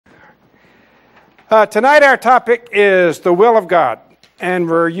Tonight our topic is the will of God, and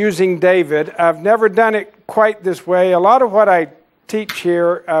we're using David. I've never done it quite this way. A lot of what I teach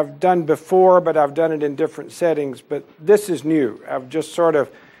here I've done before, but I've done it in different settings. But this is new. I've just sort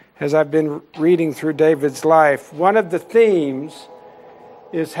of, as I've been reading through David's life, one of the themes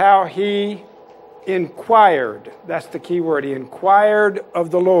is how he inquired. That's the key word. He inquired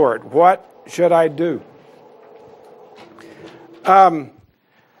of the Lord. What should I do?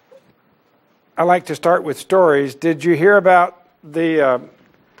 I like to start with stories. Did you hear about the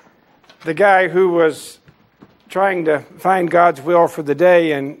guy who was trying to find God's will for the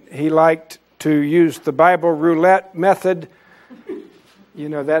day, and he liked to use the Bible roulette method? You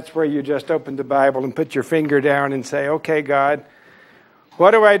know, that's where you just open the Bible and put your finger down and say, "Okay, God,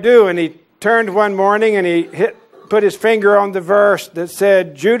 what do I do?" And he turned one morning and he put his finger on the verse that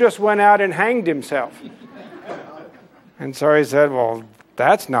said, "Judas went out and hanged himself." And so he said, "Well,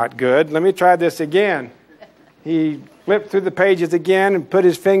 that's not good. Let me try this again." He flipped through the pages again and put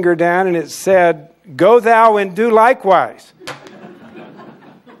his finger down, and it said, "Go thou and do likewise."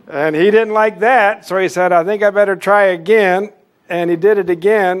 And he didn't like that, so he said, "I think I better try again." And he did it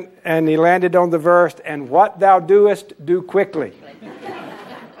again, and he landed on the verse, "And what thou doest, do quickly."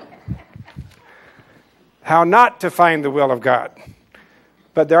 How not to find the will of God.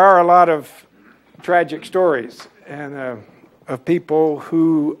 But there are a lot of tragic stories and of people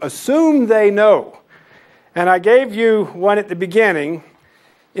who assume they know. And I gave you one at the beginning.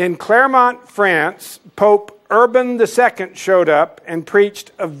 In Clermont, France, Pope Urban II showed up and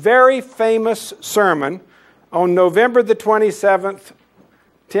preached a very famous sermon on November the 27th,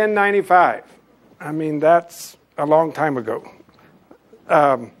 1095. I mean, that's a long time ago.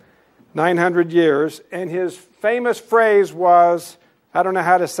 900 years. And his famous phrase was, I don't know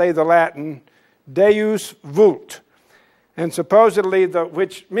how to say the Latin, Deus vult. And supposedly,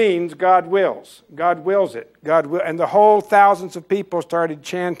 which means God wills. God wills it. God will, and the whole thousands of people started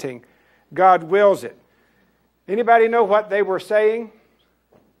chanting, God wills it. Anybody know what they were saying?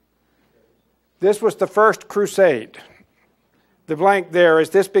 This was the first crusade. The blank there is,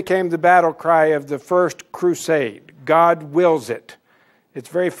 this became the battle cry of the first crusade. God wills it. It's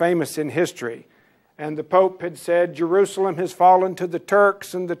very famous in history. And the Pope had said, Jerusalem has fallen to the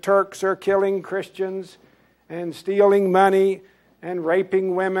Turks, and the Turks are killing Christians and stealing money and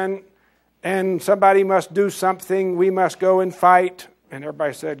raping women, and somebody must do something. We must go and fight. And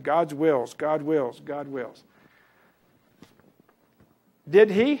everybody said, God's wills, God wills, God wills.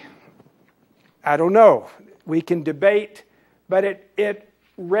 Did he? I don't know. We can debate, but it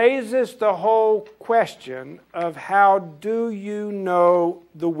raises the whole question of how do you know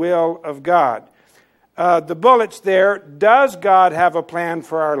the will of God? The bullets there, does God have a plan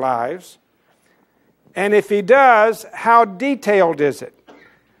for our lives? And if he does, how detailed is it?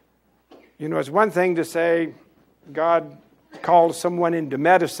 You know, it's one thing to say God called someone into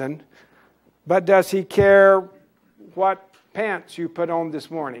medicine, but does he care what pants you put on this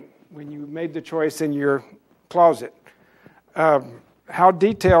morning when you made the choice in your closet? How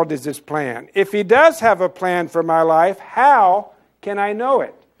detailed is this plan? If he does have a plan for my life, how can I know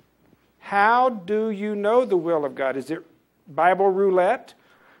it? How do you know the will of God? Is it Bible roulette?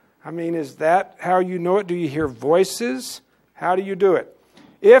 I mean, is that how you know it? Do you hear voices? How do you do it?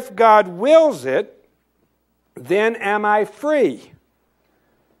 If God wills it, then am I free?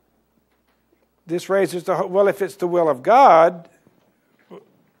 This raises the, well, if it's the will of God,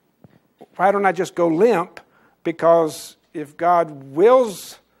 why don't I just go limp? Because if God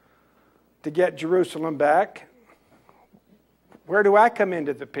wills to get Jerusalem back, where do I come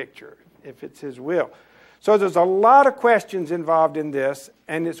into the picture if it's his will? So there's a lot of questions involved in this,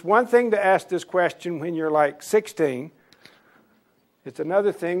 and it's one thing to ask this question when you're like 16. It's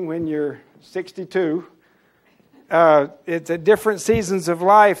another thing when you're 62. It's at different seasons of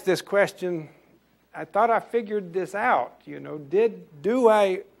life, this question. I thought I figured this out, you know. Do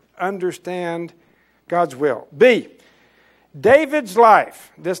I understand God's will? B, David's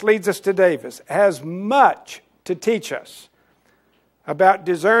life, this leads us to David, has much to teach us about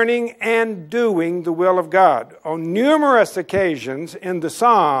discerning and doing the will of God. On numerous occasions in the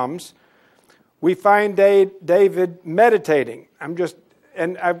Psalms, we find David meditating.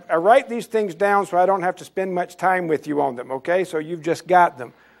 I write these things down so I don't have to spend much time with you on them, okay? So you've just got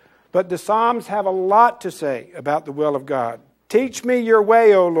them. But the Psalms have a lot to say about the will of God. Teach me your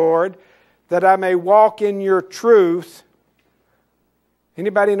way, O Lord, that I may walk in your truth.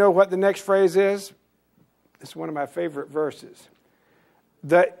 Anybody know what the next phrase is? It's one of my favorite verses.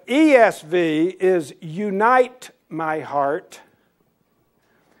 The ESV is unite my heart.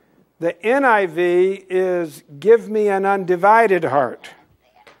 The NIV is give me an undivided heart.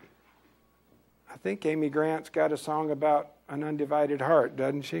 I think Amy Grant's got a song about an undivided heart,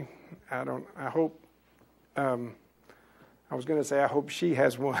 doesn't she? I hope, I was going to say I hope she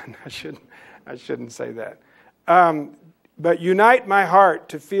has one. I shouldn't say that. But unite my heart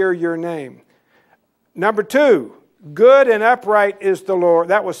to fear your name. Number 2, good and upright is the Lord.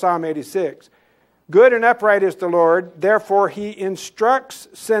 That was Psalm 86. Good and upright is the Lord, therefore he instructs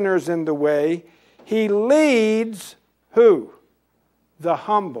sinners in the way. He leads who? The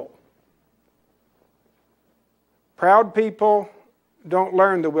humble. Proud people don't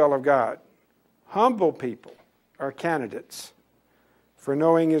learn the will of God. Humble people are candidates for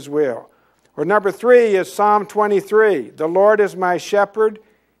knowing his will. Or number 3 is Psalm 23. The Lord is my shepherd.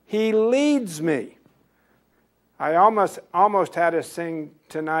 He leads me. I almost had us sing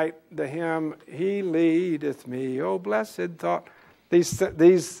tonight the hymn, He leadeth me, oh blessed thought.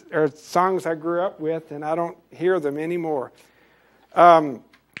 These are songs I grew up with, and I don't hear them anymore.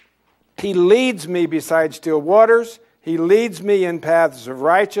 He leads me beside still waters. He leads me in paths of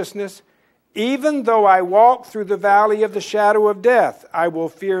righteousness. Even though I walk through the valley of the shadow of death, I will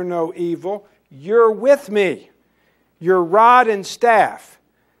fear no evil. You're with me. Your rod and staff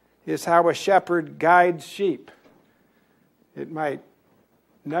is how a shepherd guides sheep. It might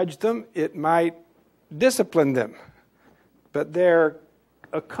nudge them. It might discipline them. But they're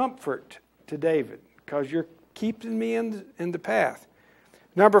a comfort to David because you're keeping me in the path.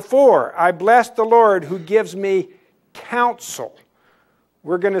 Number 4, I bless the Lord who gives me counsel.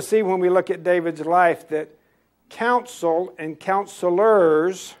 We're going to see when we look at David's life that counsel and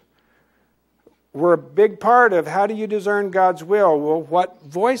counselors were a big part of how do you discern God's will? Well, what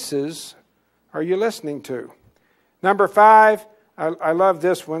voices are you listening to? Number 5, I love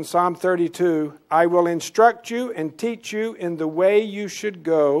this one, Psalm 32. I will instruct you and teach you in the way you should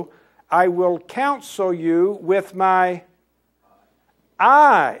go. I will counsel you with my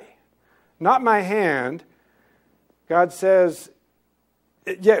eye, not my hand. God says,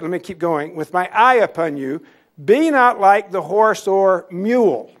 let me keep going. With my eye upon you, be not like the horse or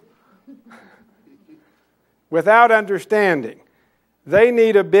mule, without understanding. They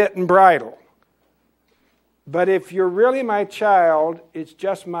need a bit and bridle. But if you're really my child, it's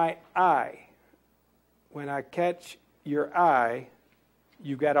just my eye. When I catch your eye,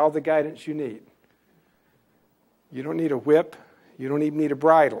 you've got all the guidance you need. You don't need a whip. You don't even need a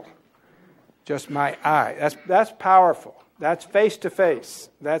bridle. Just my eye. That's powerful. That's face-to-face.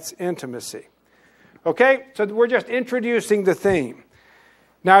 That's intimacy. Okay, so we're just introducing the theme.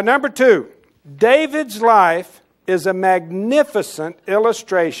 Now, number 2, David's life is a magnificent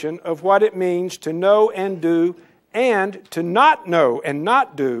illustration of what it means to know and do and to not know and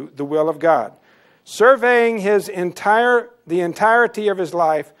not do the will of God. Surveying the entirety of his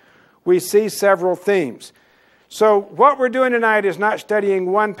life, we see several themes. So what we're doing tonight is not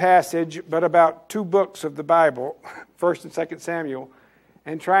studying one passage, but about 2 books of the Bible, 1st and 2nd Samuel,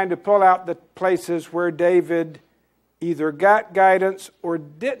 and trying to pull out the places where David either got guidance or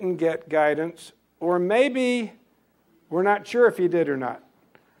didn't get guidance, or maybe we're not sure if he did or not.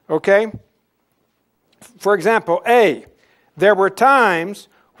 Okay? For example, A, there were times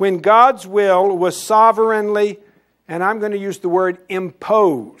when God's will was sovereignly, and I'm going to use the word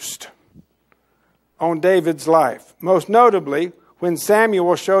imposed, on David's life. Most notably, when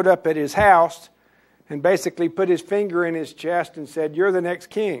Samuel showed up at his house and basically put his finger in his chest and said, you're the next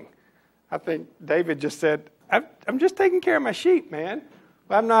king. I think David just said, I'm just taking care of my sheep, man.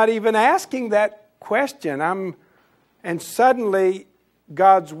 I'm not even asking that question. And suddenly,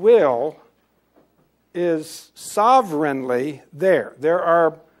 God's will is sovereignly there. There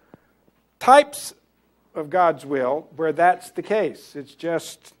are types of God's will where that's the case. It's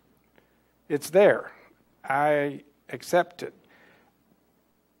there. I accept it.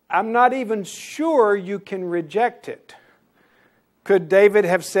 I'm not even sure you can reject it. Could David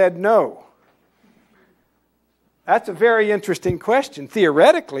have said no? That's a very interesting question.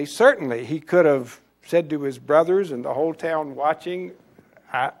 Theoretically, certainly, he could have said to his brothers and the whole town watching,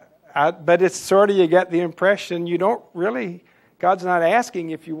 but it's sort of, you get the impression you don't really, God's not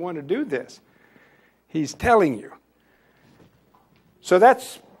asking if you want to do this. He's telling you. So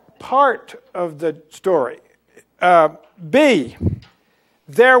that's part of the story. B,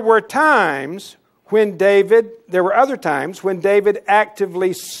 there were other times when David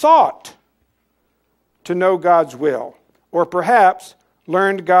actively sought to know God's will, or perhaps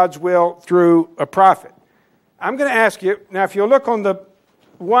learned God's will through a prophet. I'm going to ask you, now if you'll look on the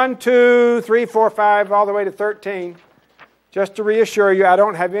 1, 2, 3, 4, 5, all the way to 13, just to reassure you, I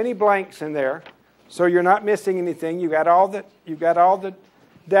don't have any blanks in there, so you're not missing anything. You've got all the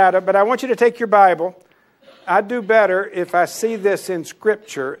data, but I want you to take your Bible I do better if I see this in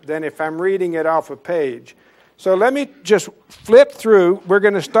Scripture than if I'm reading it off a page. So let me just flip through. We're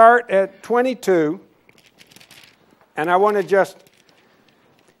going to start at 22. And I want to just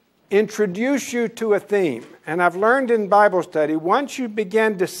introduce you to a theme. And I've learned in Bible study, once you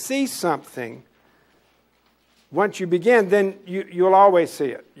begin to see something, then you'll always see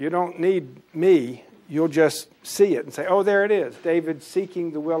it. You don't need me. You'll just see it and say, oh, there it is. David's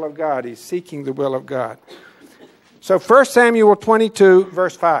seeking the will of God. He's seeking the will of God. So 1 Samuel 22,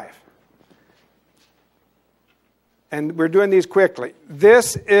 verse 5. And we're doing these quickly.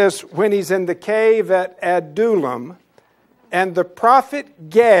 This is when he's in the cave at Adullam. And the prophet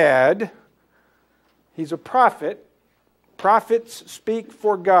Gad, he's a prophet. Prophets speak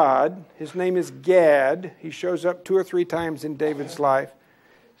for God. His name is Gad. He shows up 2 or 3 times in David's life.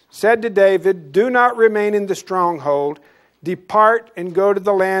 Said to David, do not remain in the stronghold. Depart and go to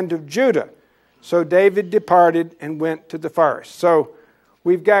the land of Judah. So David departed and went to the forest. So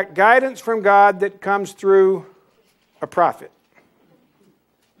we've got guidance from God that comes through a prophet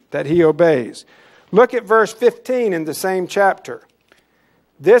that he obeys. Look at verse 15 in the same chapter.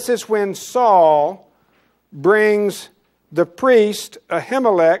 This is when Saul brings the priest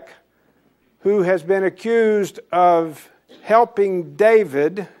Ahimelech, who has been accused of helping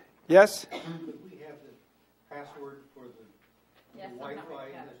David. Yes? Could we have the password for the Wi-Fi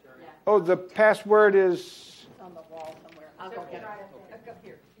in this area? Oh, the password is... It's on the wall somewhere. I'll go get it. Look up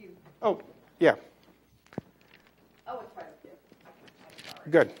here. Oh, yeah. Oh, it's right up there. I'm sorry.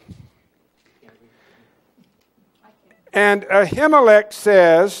 Good. And Ahimelech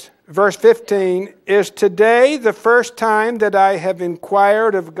says, verse 15, is today the first time that I have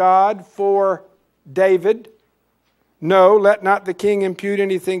inquired of God for David? No, let not the king impute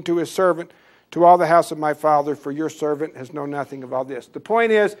anything to his servant, to all the house of my father, for your servant has known nothing of all this. The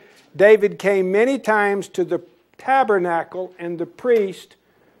point is, David came many times to the tabernacle and the priest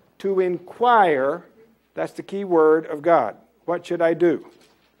to inquire, that's the key word, of God. What should I do?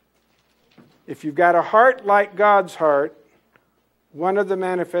 If you've got a heart like God's heart, one of the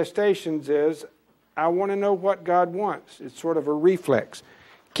manifestations is, I want to know what God wants. It's sort of a reflex.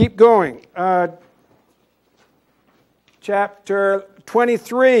 Keep going. Chapter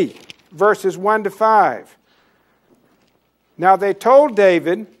 23, verses 1 to 5. Now they told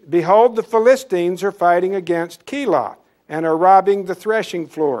David, behold, the Philistines are fighting against Keilah and are robbing the threshing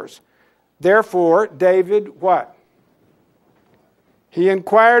floors. Therefore, David, what? He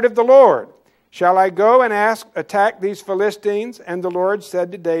inquired of the Lord, shall I go and attack these Philistines? And the Lord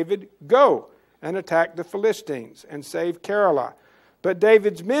said to David, go and attack the Philistines and save Keilah. But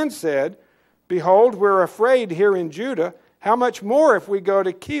David's men said, behold, we're afraid here in Judah. How much more if we go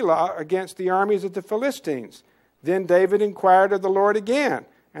to Keilah against the armies of the Philistines? Then David inquired of the Lord again.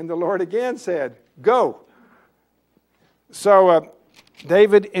 And the Lord again said, go. So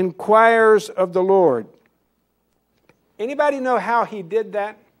David inquires of the Lord. Anybody know how he did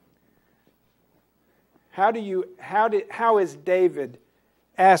that? How is David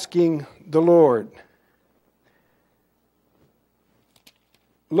asking the Lord?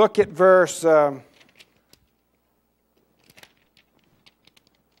 Look at verse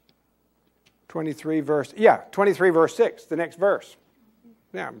 23 verse 6, the next verse.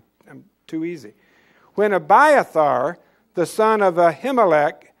 Yeah, I'm too easy. When Abiathar, the son of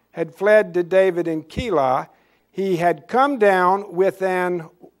Ahimelech, had fled to David in Keilah, he had come down with an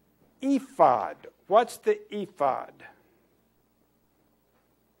ephod. What's the ephod?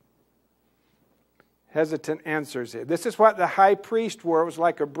 Hesitant answers here. This is what the high priest wore. It was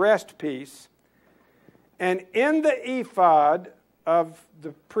like a breast piece. And in the ephod of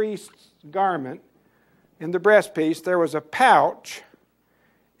the priest's garment, in the breast piece, there was a pouch.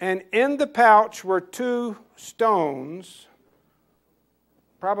 And in the pouch were 2 stones,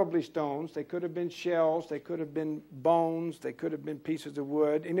 probably stones. They could have been shells. They could have been bones. They could have been pieces of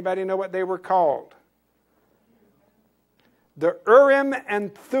wood. Anybody know what they were called? The Urim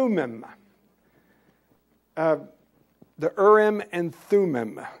and Thummim. The Urim and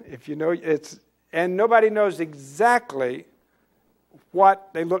Thummim. If you know, and nobody knows exactly what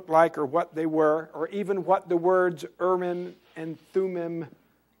they looked like or what they were, or even what the words Urim and Thummim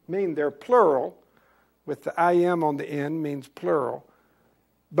mean. They're plural, with the I-M on the end means plural.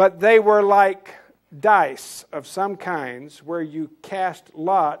 But they were like dice of some kinds where you cast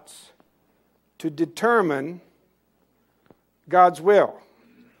lots to determine God's will.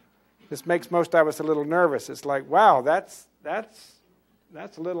 This makes most of us a little nervous. It's like, wow, that's a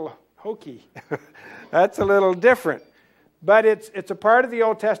little hokey. That's a little different. But it's a part of the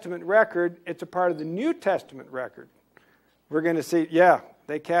Old Testament record. It's a part of the New Testament record. We're going to see,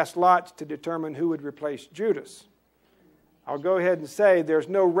 They cast lots to determine who would replace Judas. I'll go ahead and say there's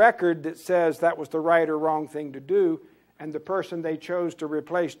no record that says that was the right or wrong thing to do, and the person they chose to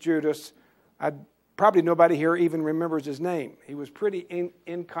replace Judas, probably nobody here even remembers his name. He was pretty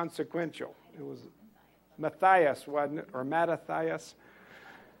inconsequential. It was Matthias, wasn't it? Or Mattathias.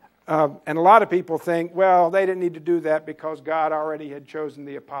 And a lot of people think, well, they didn't need to do that because God already had chosen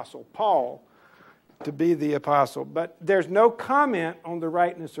the Apostle Paul to be the apostle. But there's no comment on the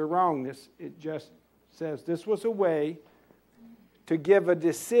rightness or wrongness. It just says this was a way to give a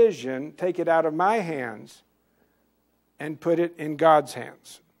decision, take it out of my hands, and put it in God's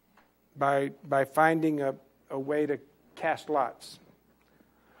hands by finding a way to cast lots.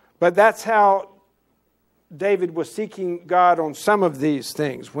 But that's how David was seeking God on some of these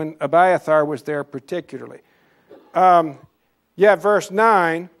things, when Abiathar was there particularly. Verse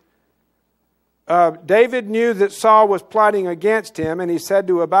 9. David knew that Saul was plotting against him, and he said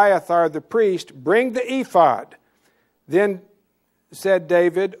to Abiathar the priest, "Bring the ephod." Then said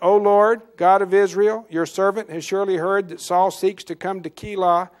David, "O Lord, God of Israel, your servant has surely heard that Saul seeks to come to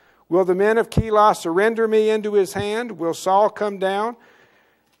Keilah. Will the men of Keilah surrender me into his hand? Will Saul come down,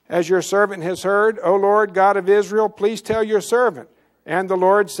 as your servant has heard? O Lord, God of Israel, please tell your servant." And the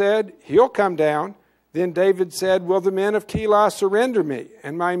Lord said, "He'll come down." Then David said, "Will the men of Keilah surrender me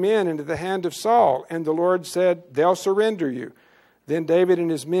and my men into the hand of Saul?" And the Lord said, "They'll surrender you." Then David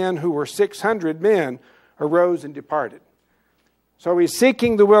and his men, who were 600 men, arose and departed. So he's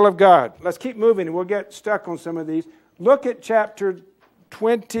seeking the will of God. Let's keep moving, and we'll get stuck on some of these. Look at chapter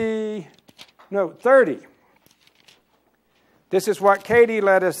 30. This is what Katie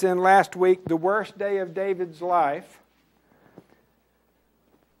led us in last week, the worst day of David's life.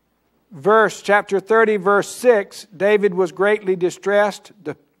 Chapter 30, verse 6, David was greatly distressed.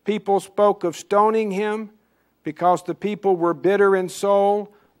 The people spoke of stoning him because the people were bitter in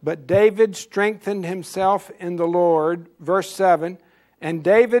soul. But David strengthened himself in the Lord. Verse 7, and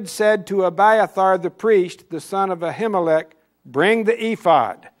David said to Abiathar the priest, the son of Ahimelech, "Bring the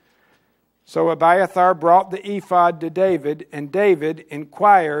ephod." So Abiathar brought the ephod to David, and David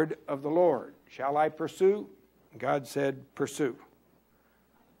inquired of the Lord, "Shall I pursue?" God said, "Pursue."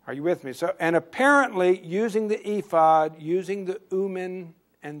 Are you with me? And apparently, using the ephod, using the Urim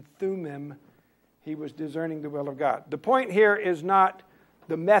and Thummim, he was discerning the will of God. The point here is not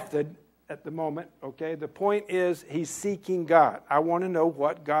the method at the moment, okay? The point is he's seeking God. I want to know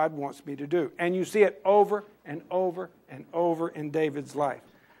what God wants me to do. And you see it over and over and over in David's life.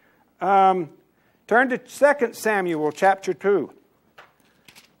 Turn to 2 Samuel chapter 2.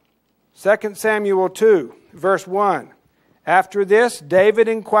 2 Samuel 2, verse 1. After this, David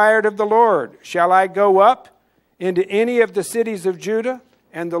inquired of the Lord, "Shall I go up into any of the cities of Judah?"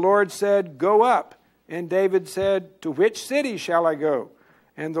 And the Lord said, "Go up." And David said, "To which city shall I go?"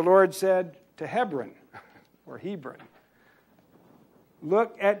 And the Lord said, "To Hebron," or Hebron.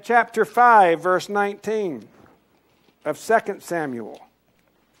 Look at chapter 5, verse 19 of 2 Samuel.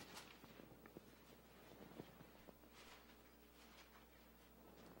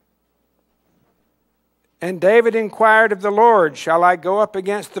 And David inquired of the Lord, "Shall I go up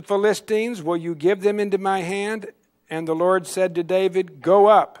against the Philistines? Will you give them into my hand?" And the Lord said to David, "Go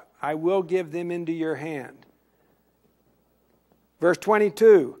up, I will give them into your hand." Verse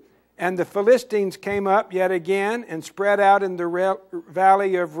 22, and the Philistines came up yet again and spread out in the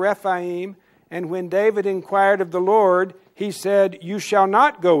valley of Rephaim. And when David inquired of the Lord, he said, "You shall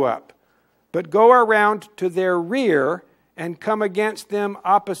not go up, but go around to their rear and come against them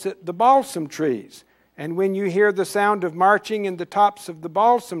opposite the balsam trees. And when you hear the sound of marching in the tops of the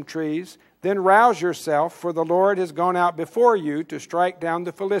balsam trees, then rouse yourself, for the Lord has gone out before you to strike down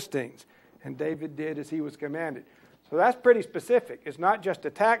the Philistines." And David did as he was commanded. So that's pretty specific. It's not just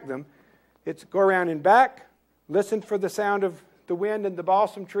attack them. It's go around and back, listen for the sound of the wind in the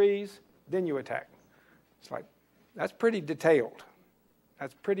balsam trees, then you attack. It's like, that's pretty detailed.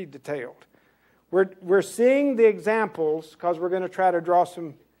 That's pretty detailed. We're seeing the examples because we're going to try to draw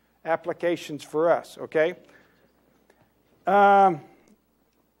some applications for us, okay?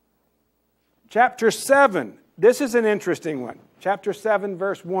 Chapter 7. This is an interesting one. Chapter 7,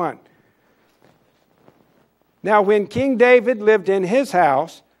 verse 1. Now when King David lived in his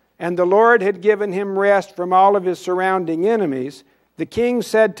house, and the Lord had given him rest from all of his surrounding enemies, the king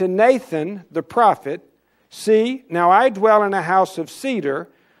said to Nathan the prophet, "See, now I dwell in a house of cedar,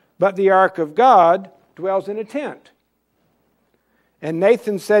 but the ark of God dwells in a tent." And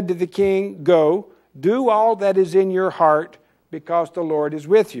Nathan said to the king, "Go, do all that is in your heart, because the Lord is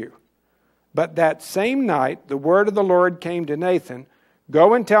with you." But that same night the word of the Lord came to Nathan,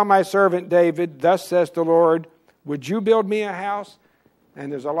 "Go and tell my servant David, thus says the Lord, would you build me a house?"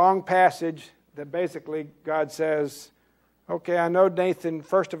 And there's a long passage that basically God says, okay, I know Nathan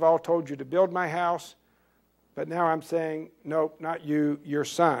first of all told you to build my house, but now I'm saying, nope, not you, your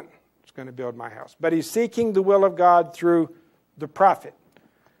son is going to build my house. But he's seeking the will of God through the prophet.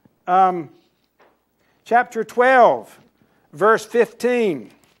 Chapter 12, verse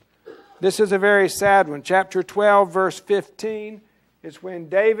 15. This is a very sad one. Chapter 12, verse 15 is when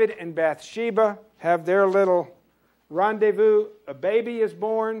David and Bathsheba have their little rendezvous. A baby is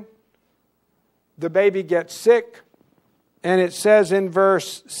born. The baby gets sick. And it says in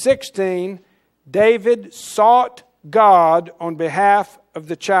verse 16, David sought God on behalf of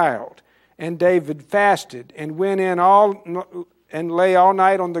the child. And David fasted and went in and lay all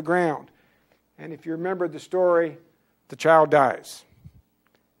night on the ground. And if you remember the story, the child dies.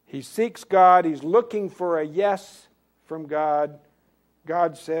 He seeks God. He's looking for a yes from God.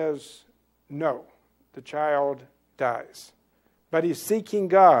 God says no. The child dies. But he's seeking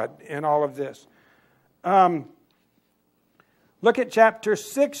God in all of this. Look at chapter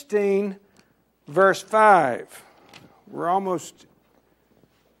 16, verse 5. We're almost...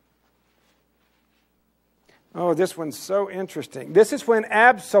 Oh, this one's so interesting. This is when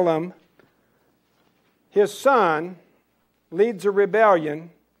Absalom, his son, leads a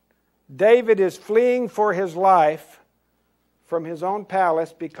rebellion. David is fleeing for his life from his own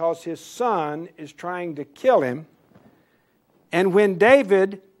palace because his son is trying to kill him. And when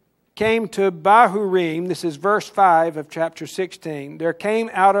David came to Bahurim, this is verse 5 of chapter 16, there came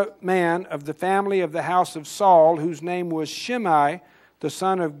out a man of the family of the house of Saul, whose name was Shimei, the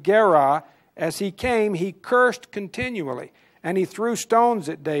son of Gera. As he came, he cursed continually, and he threw stones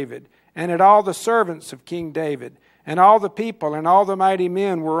at David and at all the servants of King David. And all the people and all the mighty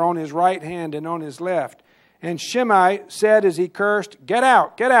men were on his right hand and on his left. And Shimei said as he cursed, get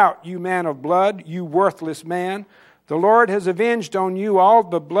out, you man of blood, you worthless man. The Lord has avenged on you all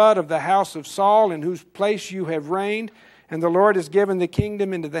the blood of the house of Saul, in whose place you have reigned. And the Lord has given the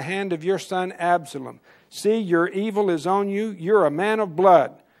kingdom into the hand of your son Absalom. See, your evil is on you. You're a man of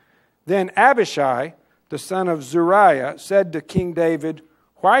blood. Then Abishai, the son of Zeruiah, said to King David,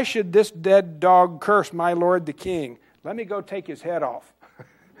 why should this dead dog curse my lord the king? Let me go take his head off.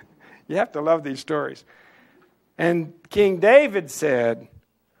 You have to love these stories. And King David said,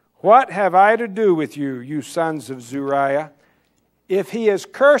 what have I to do with you, you sons of Zeruiah? If he is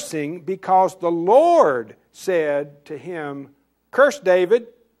cursing because the Lord said to him, curse David,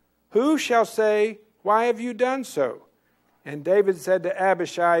 who shall say, why have you done so? And David said to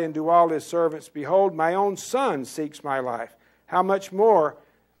Abishai and to all his servants, behold, my own son seeks my life. How much more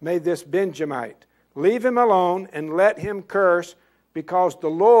may this Benjamite? Leave him alone and let him curse, because the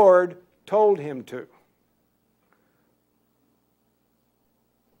Lord told him to.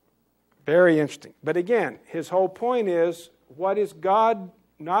 Very interesting. But again, his whole point is, what is God,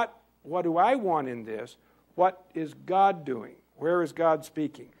 not what do I want in this, what is God doing? Where is God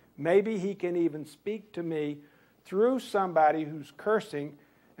speaking? Maybe he can even speak to me through somebody who's cursing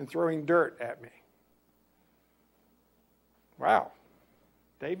and throwing dirt at me. Wow.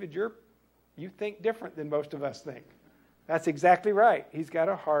 David, you think different than most of us think. That's exactly right. He's got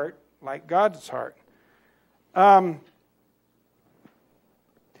a heart like God's heart.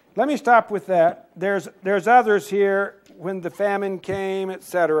 Let me stop with that. There's others here, when the famine came,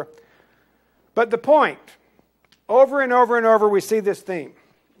 etc. But the point, over and over and over, we see this theme.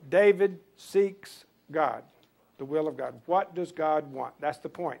 David seeks God, the will of God. What does God want? That's the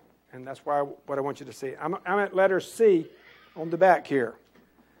point. And that's what I want you to see. I'm at letter C on the back here.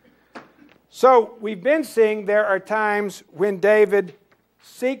 So we've been seeing there are times when David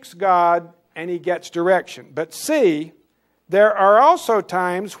seeks God and he gets direction. But C, there are also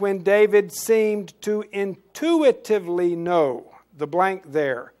times when David seemed to intuitively know, the blank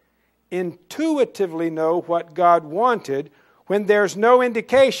there, intuitively know what God wanted when there's no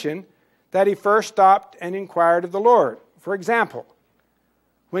indication that he first stopped and inquired of the Lord. For example,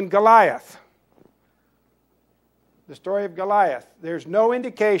 when Goliath, the story of Goliath, there's no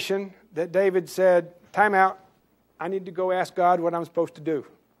indication that David said, time out, I need to go ask God what I'm supposed to do.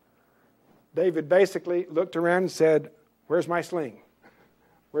 David basically looked around and said, where's my sling?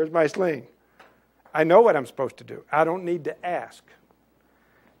 Where's my sling? I know what I'm supposed to do. I don't need to ask.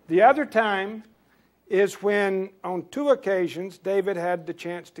 The other time is when, on 2 occasions, David had the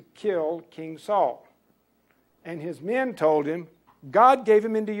chance to kill King Saul. And his men told him, God gave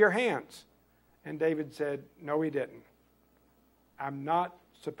him into your hands. And David said, no, he didn't. I'm not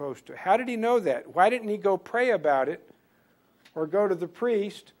supposed to. How did he know that? Why didn't he go pray about it, or go to the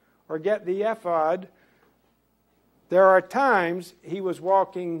priest, or get the ephod? There are times he was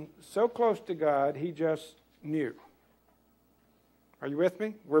walking so close to God, he just knew. Are you with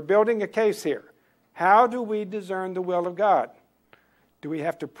me? We're building a case here. How do we discern the will of God? Do we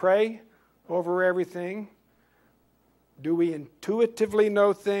have to pray over everything? Do we intuitively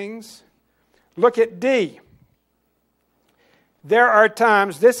know things? Look at D. There are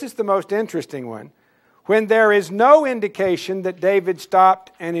times, this is the most interesting one, when there is no indication that David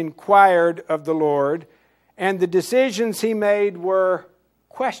stopped and inquired of the Lord, and the decisions he made were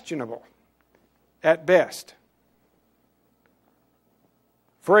questionable at best.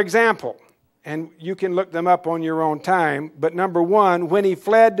 For example, and you can look them up on your own time, but number one, when he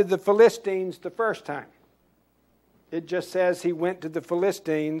fled to the Philistines the first time. It just says he went to the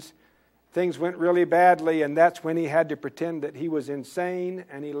Philistines, things went really badly, and that's when he had to pretend that he was insane,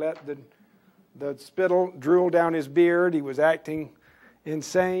 and he let the spittle drool down his beard. He was acting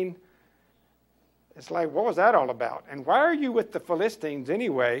insane. It's like, what was that all about? And why are you with the Philistines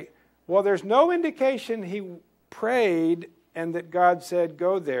anyway? Well, there's no indication he prayed and that God said,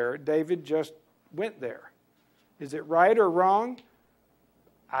 go there. David just went there. Is it right or wrong?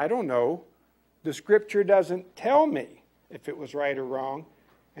 I don't know. The Scripture doesn't tell me if it was right or wrong.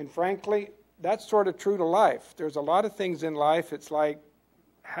 And frankly, that's sort of true to life. There's a lot of things in life, it's like,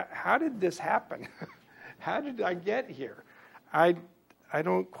 how did this happen? How did I get here? I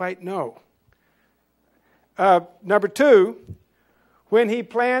don't quite know. Number two, when he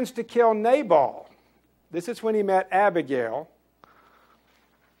plans to kill Nabal. This is when he met Abigail.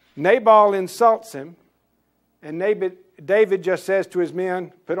 Nabal insults him, and David just says to his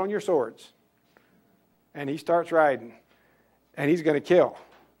men, put on your swords. And he starts riding, and he's going to kill.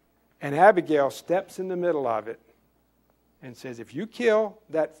 And Abigail steps in the middle of it and says, if you kill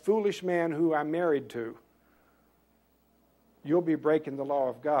that foolish man who I'm married to, you'll be breaking the law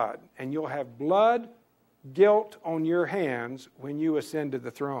of God, and you'll have blood, guilt on your hands when you ascend to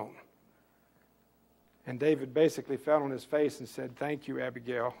the throne. And David basically fell on his face and said, thank you,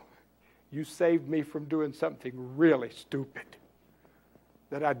 Abigail. You saved me from doing something really stupid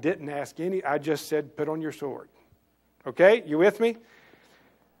that I didn't ask any. I just said, put on your sword. Okay, you with me?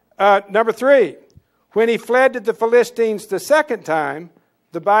 Number three, when he fled to the Philistines the second time,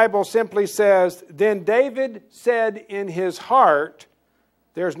 the Bible simply says, then David said in his heart,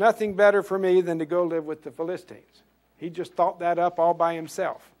 there's nothing better for me than to go live with the Philistines. He just thought that up all by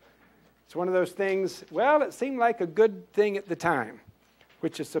himself. It's one of those things, well, it seemed like a good thing at the time,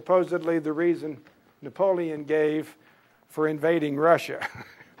 which is supposedly the reason Napoleon gave for invading Russia.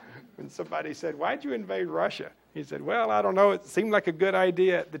 When somebody said, why'd you invade Russia? He said, well, I don't know, it seemed like a good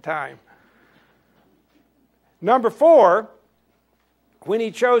idea at the time. Number four, when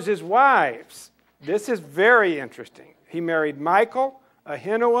he chose his wives. This is very interesting. He married Michal,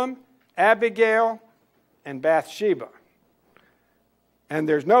 Ahinoam, Abigail, and Bathsheba. And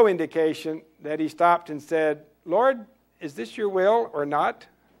there's no indication that he stopped and said, Lord, is this your will or not?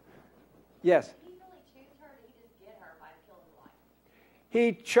 Yes? Did he really choose her, or did he just get her by killing the wife?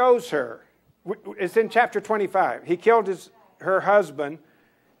 He chose her. It's in chapter 25. He killed her husband,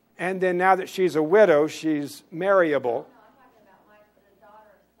 and then now that she's a widow, she's marryable. No, I'm talking about the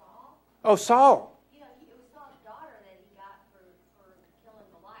daughter of Saul. Oh, Saul. You know, it was Saul's daughter that he got for killing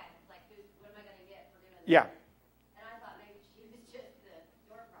Goliath. It's like, what am I going to get for doing this? Yeah. And I thought maybe she was just the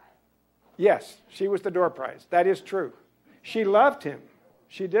door prize. Yes, she was the door prize. That is true. She loved him.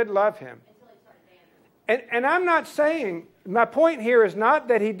 She did love him. Until he started dancing. And I'm not saying, my point here is not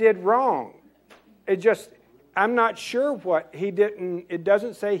that he did wrong. I'm not sure what he didn't, it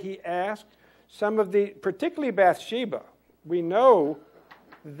doesn't say he asked. Some of the, particularly Bathsheba, we know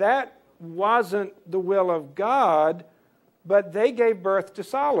that wasn't the will of God, but they gave birth to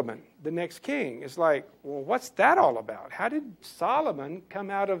Solomon, the next king. It's like, well, what's that all about? How did Solomon come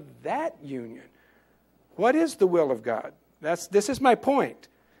out of that union? What is the will of God? This is my point.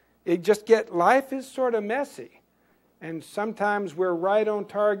 Life is sort of messy. And sometimes we're right on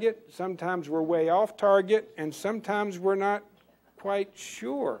target, sometimes we're way off target, and sometimes we're not quite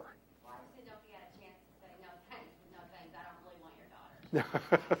sure. Well, I said, don't you get a chance to say, no thanks, I don't really want your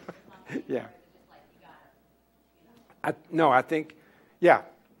daughter. Yeah. Just like you got her. I think, yeah.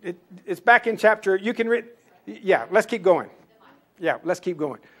 It's back in chapter, you can read, yeah, let's keep going. Yeah, let's keep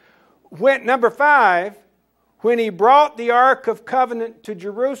going. Number 5, when he brought the Ark of Covenant to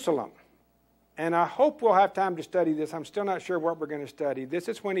Jerusalem. And I hope we'll have time to study this. I'm still not sure what we're going to study. This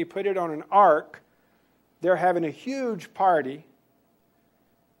is when he put it on an ark. They're having a huge party.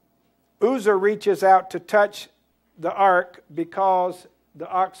 Uzzah reaches out to touch the ark because the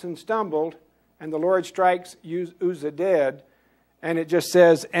oxen stumbled, and the Lord strikes Uzzah dead. And it just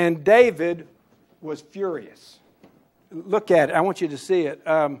says, and David was furious. Look at it. I want you to see it.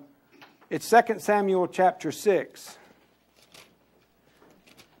 It's 2 Samuel chapter 6.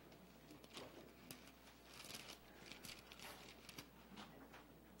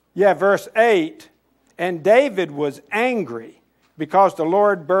 Yeah, verse 8. And David was angry because the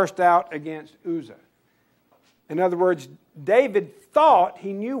Lord burst out against Uzzah. In other words, David thought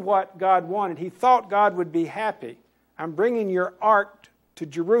he knew what God wanted. He thought God would be happy. I'm bringing your ark to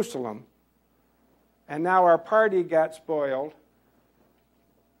Jerusalem. And now our party got spoiled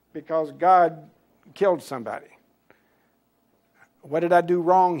because God killed somebody. What did I do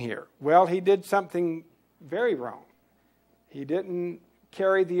wrong here? Well, he did something very wrong. He didn't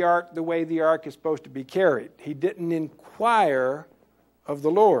carry the ark the way the ark is supposed to be carried. He didn't inquire of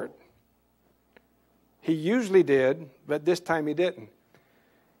the Lord. He usually did, but this time he didn't.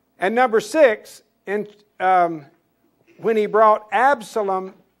 And number 6, when he brought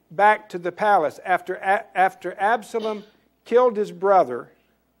Absalom back to the palace, after Absalom killed his brother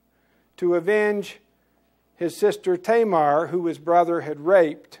to avenge his sister Tamar, who his brother had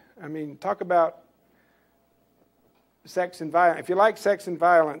raped. I mean, talk about sex and violence. If you like sex and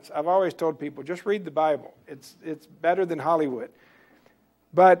violence, I've always told people, just read the Bible. It's better than Hollywood.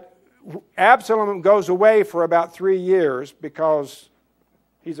 But Absalom goes away for about 3 years because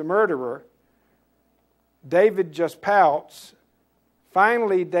he's a murderer. David just pouts.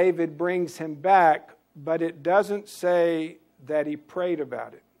 Finally, David brings him back, but it doesn't say that he prayed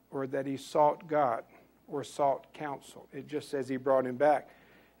about it or that he sought God or sought counsel. It just says he brought him back.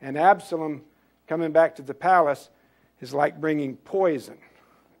 And Absalom coming back to the palace is like bringing poison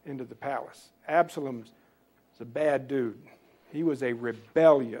into the palace. Absalom's a bad dude. He was a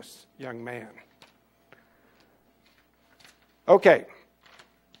rebellious young man. Okay.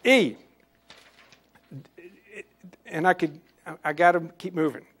 E. And I got to keep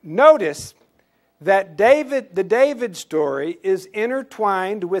moving. Notice that the David story is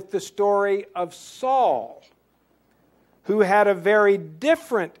intertwined with the story of Saul, who had a very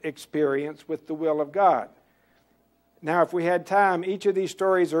different experience with the will of God. Now, if we had time, each of these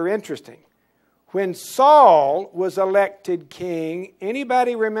stories are interesting. When Saul was elected king,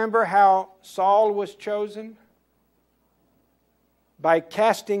 anybody remember how Saul was chosen? By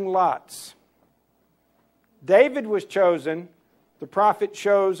casting lots. David was chosen. The prophet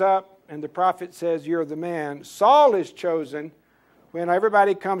shows up, and the prophet says, "You're the man." Saul is chosen. When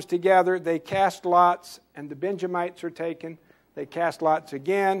everybody comes together, they cast lots, and the Benjamites are taken. They cast lots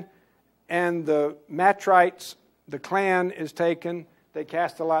again, and the Matrites, the clan, is taken. They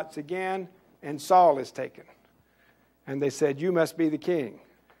cast the lots again, and Saul is taken. And they said, "You must be the king."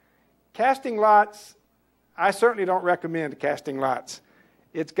 Casting lots, I certainly don't recommend casting lots.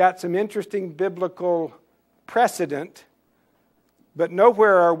 It's got some interesting biblical precedent, but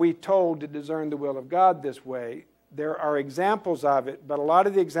nowhere are we told to discern the will of God this way. There are examples of it, but a lot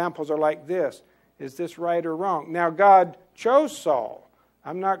of the examples are like this. Is this right or wrong? Now, God chose Saul.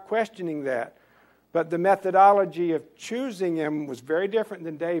 I'm not questioning that. But the methodology of choosing him was very different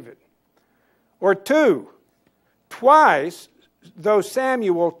than David. Or 2, twice, though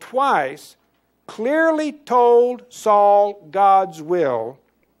Samuel twice clearly told Saul God's will,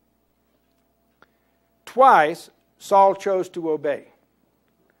 twice Saul chose to obey.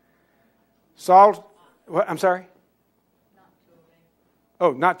 I'm sorry? Not to obey.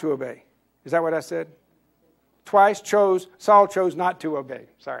 Oh, not to obey. Is that what I said? Twice Saul chose not to obey.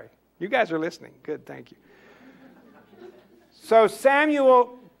 Sorry. You guys are listening. Good, thank you. So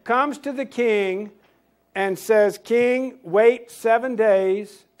Samuel comes to the king and says, "King, wait 7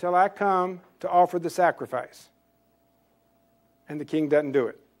 days till I come to offer the sacrifice." And the king doesn't do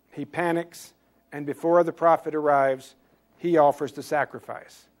it. He panics, and before the prophet arrives, he offers the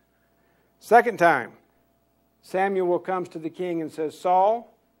sacrifice. Second time, Samuel comes to the king and says,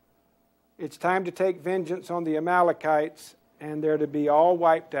 "Saul, it's time to take vengeance on the Amalekites, and they're to be all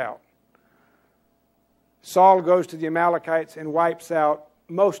wiped out." Saul goes to the Amalekites and wipes out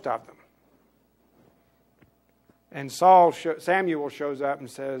most of them. And Samuel shows up and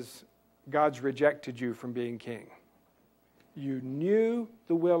says, "God's rejected you from being king. You knew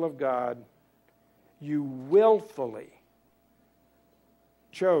the will of God. You willfully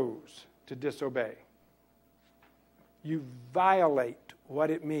chose to disobey. You violate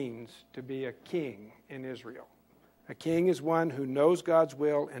what it means to be a king in Israel. A king is one who knows God's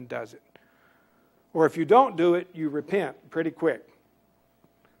will and does it. Or if you don't do it, you repent pretty quick.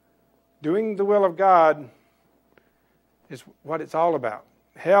 Doing the will of God is what it's all about.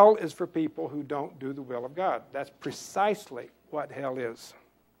 Hell is for people who don't do the will of God. That's precisely what hell is.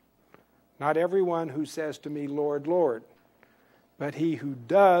 Not everyone who says to me, 'Lord, Lord,' but he who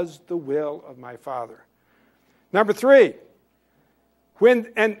does the will of my Father." Number 3.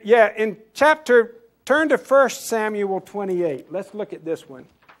 Turn to 1 Samuel 28. Let's look at this one.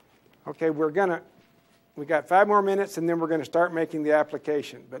 Okay, we're going to We got 5 more minutes, and then we're going to start making the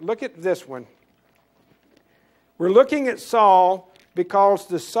application. But look at this one. We're looking at Saul because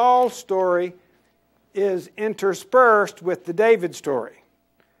the Saul story is interspersed with the David story.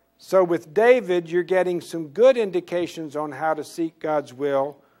 So with David, you're getting some good indications on how to seek God's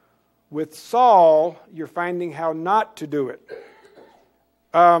will. With Saul, you're finding how not to do it.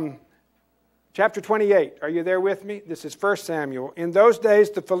 Chapter 28, are you there with me? This is 1 Samuel. In those days,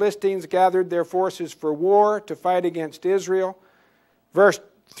 the Philistines gathered their forces for war to fight against Israel. Verse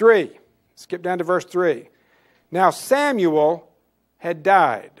 3, skip down to verse 3. Now Samuel had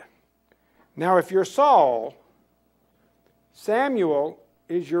died. Now if you're Saul, Samuel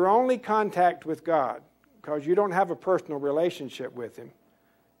is your only contact with God because you don't have a personal relationship with him.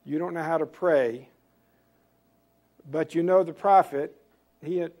 You don't know how to pray, but you know the prophet.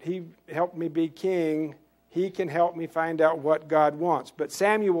 He helped me be king. He can help me find out what God wants. But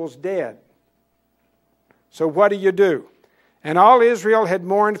Samuel's dead. So what do? And all Israel had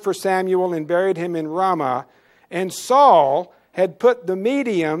mourned for Samuel and buried him in Ramah. And Saul had put the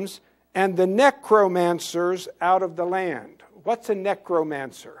mediums and the necromancers out of the land. What's a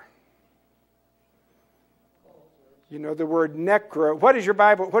necromancer? You know the word necro. What is your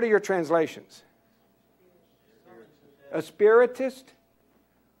Bible? What are your translations? A spiritist?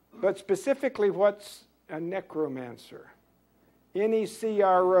 But specifically, what's a necromancer?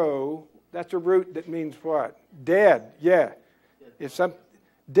 Necro, that's a root that means what? Dead, yeah. If some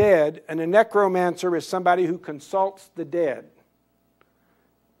dead, and a necromancer is somebody who consults the dead.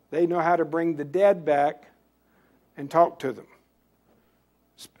 They know how to bring the dead back and talk to them.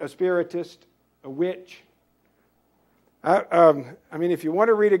 A spiritist, a witch. I mean, if you want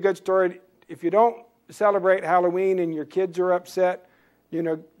to read a good story, if you don't celebrate Halloween and your kids are upset, you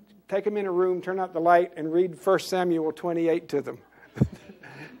know, take them in a room, turn out the light, and read 1 Samuel 28 to them.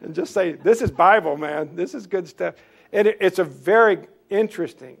 And just say, this is Bible, man. This is good stuff. And it's a very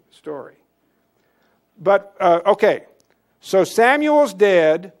interesting story. But, okay. So Samuel's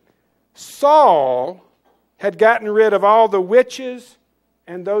dead. Saul had gotten rid of all the witches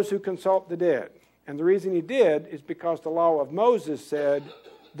and those who consult the dead. And the reason he did is because the law of Moses said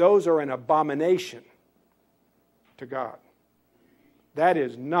those are an abomination to God. That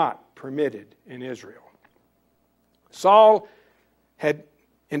is not permitted in Israel. Saul had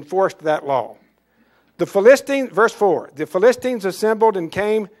enforced that law. The Philistines, verse 4, the Philistines assembled and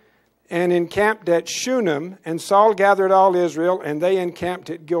came and encamped at Shunem, and Saul gathered all Israel, and they encamped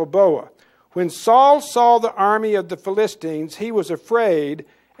at Gilboa. When Saul saw the army of the Philistines, he was afraid,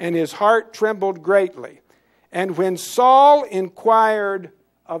 and his heart trembled greatly. And when Saul inquired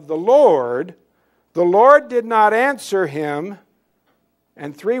of the Lord did not answer him.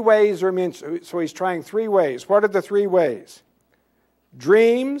 And 3 ways are mentioned. So he's trying 3 ways. What are the 3 ways?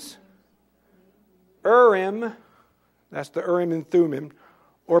 Dreams, Urim, that's the Urim and Thummim,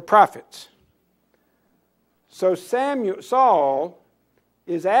 or prophets. So Saul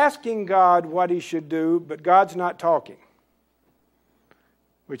is asking God what he should do, but God's not talking,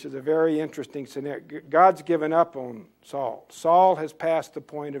 which is a very interesting scenario. God's given up on Saul. Saul has passed the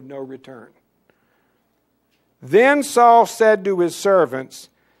point of no return. Then Saul said to his servants,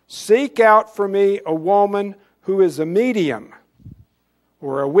 "Seek out for me a woman who is a medium,"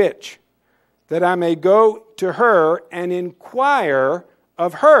 or a witch, "that I may go to her and inquire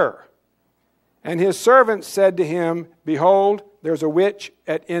of her." And his servants said to him, "Behold, there's a witch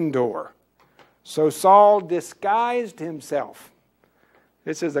at Endor." So Saul disguised himself.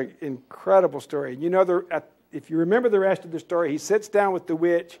 This is an incredible story. You know, if you remember the rest of the story, he sits down with the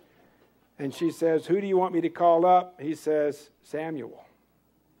witch, and she says, "Who do you want me to call up?" He says, "Samuel."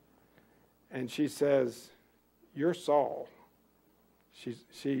 And she says, "You're Saul."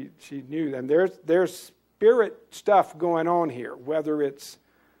 She knew them. There's spirit stuff going on here. Whether it's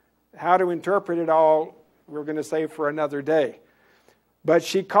how to interpret it all, we're going to save for another day. But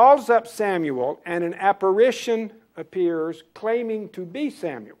she calls up Samuel, and an apparition appears claiming to be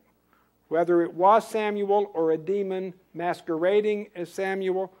Samuel. Whether it was Samuel or a demon masquerading as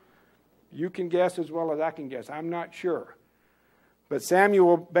Samuel, you can guess as well as I can guess. I'm not sure. But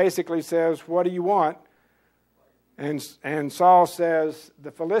Samuel basically says, "What do you want?" And Saul says,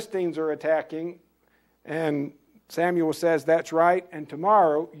 "The Philistines are attacking." And Samuel says, "That's right. And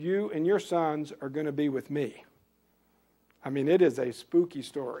tomorrow you and your sons are going to be with me." I mean, it is a spooky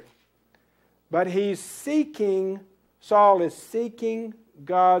story. But Saul is seeking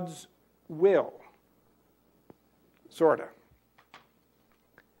God's will. Sort of.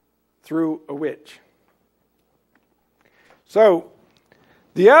 Through a witch. So,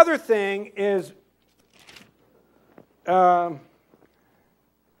 the other thing is,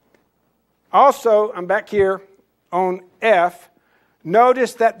 Also, I'm back here on F.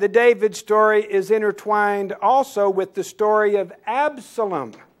 Notice that the David story is intertwined also with the story of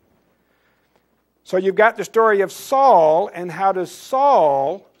Absalom. So you've got the story of Saul, and how does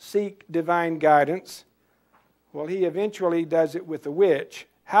Saul seek divine guidance? Well, he eventually does it with a witch.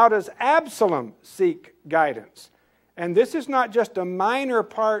 How does Absalom seek guidance? And this is not just a minor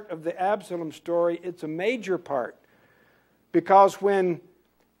part of the Absalom story, it's a major part. Because when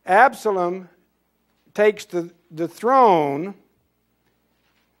Absalom takes the throne,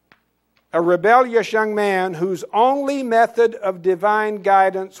 a rebellious young man whose only method of divine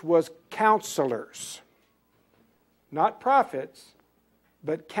guidance was counselors. Not prophets,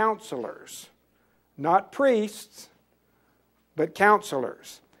 but counselors. Not priests, but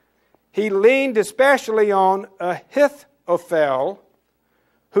counselors. He leaned especially on Ahithophel,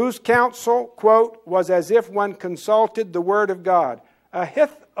 whose counsel, quote, was as if one consulted the word of God.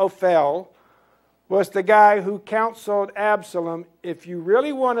 Ahithophel was the guy who counseled Absalom, if you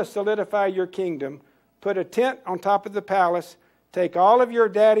really want to solidify your kingdom, put a tent on top of the palace, take all of your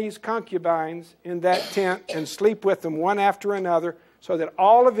daddy's concubines in that tent and sleep with them one after another so that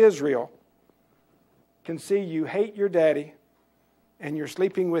all of Israel can see you hate your daddy and you're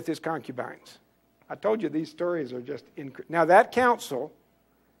sleeping with his concubines. I told you these stories are just incredible. Now that counsel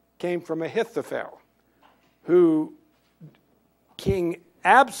came from Ahithophel, who King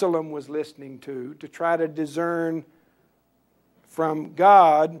Absalom was listening to try to discern from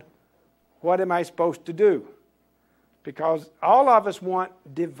God, what am I supposed to do? Because all of us want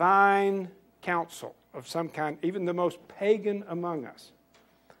divine counsel of some kind, even the most pagan among us.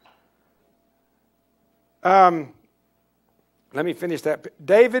 Let me finish that.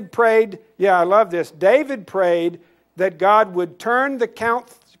 David prayed, I love this. David prayed that God would turn the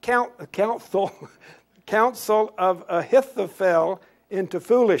counsel of Ahithophel into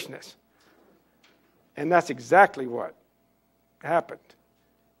foolishness. And that's exactly what happened.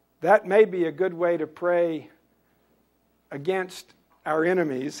 That may be a good way to pray against our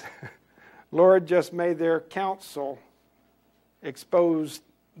enemies. Lord, just may their counsel expose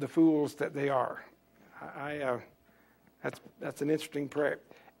the fools that they are. That's an interesting prayer.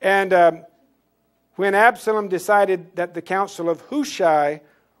 And when Absalom decided that the counsel of Hushai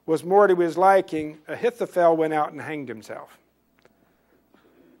was more to his liking, Ahithophel went out and hanged himself.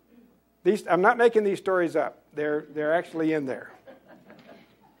 I'm not making these stories up. They're actually in there.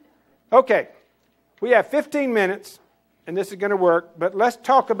 Okay, we have 15 minutes, and this is going to work, but let's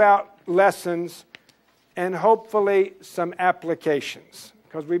talk about lessons and hopefully some applications,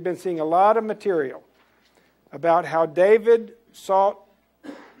 because we've been seeing a lot of material about how David sought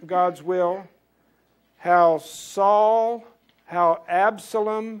God's will, how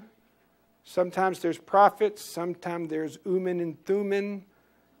Absalom, sometimes there's prophets, sometimes there's Urim and Thummim,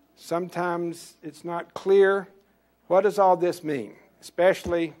 sometimes it's not clear. What does all this mean,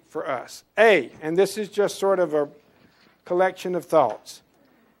 especially for us? And this is just sort of a collection of thoughts.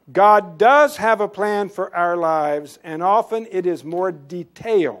 God does have a plan for our lives, and often it is more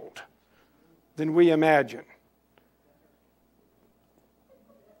detailed than we imagine.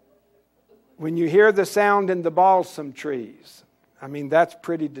 When you hear the sound in the balsam trees, that's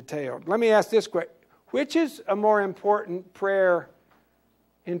pretty detailed. Let me ask this question. Which is a more important prayer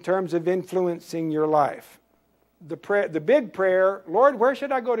in terms of influencing your life? The big prayer, Lord, where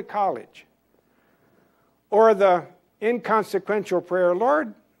should I go to college? Or the inconsequential prayer,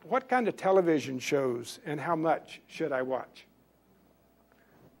 Lord, what kind of television shows and how much should I watch?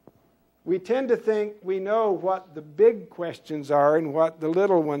 We tend to think we know what the big questions are and what the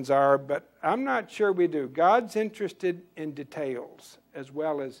little ones are, but I'm not sure we do. God's interested in details as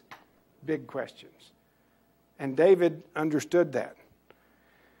well as big questions. And David understood that.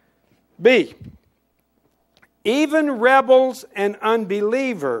 B, even rebels and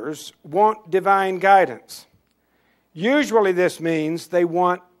unbelievers want divine guidance. Usually this means they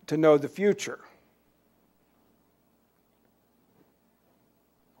want to know the future.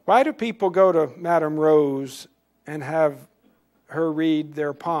 Why do people go to Madame Rose and have her read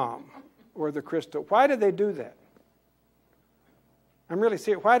their palm or the crystal? Why do they do that? I'm really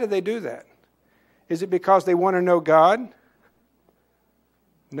serious. Why do they do that? Is it because they want to know God?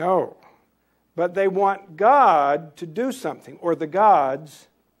 No. But they want God to do something, or the gods,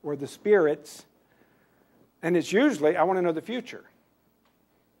 or the spirits. And it's usually, I want to know the future.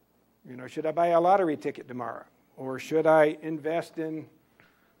 Should I buy a lottery ticket tomorrow? Or should I invest in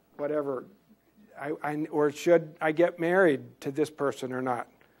whatever? Or should I get married to this person or not?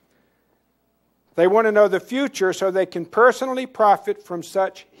 They want to know the future so they can personally profit from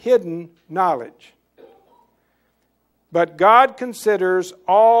such hidden knowledge. But God considers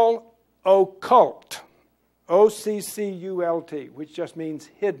all occult, O-C-C-U-L-T, which just means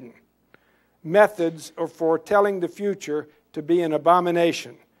hidden, methods of foretelling the future to be an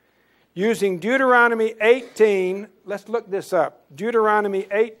abomination. Using Deuteronomy 18, let's look this up. Deuteronomy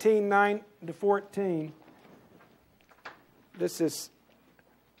 18, 9 to 14. This is,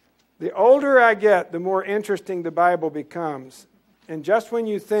 the older I get, the more interesting the Bible becomes. And just when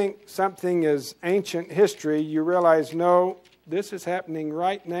you think something is ancient history, you realize, no, this is happening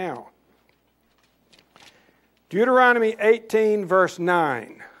right now. Deuteronomy 18, verse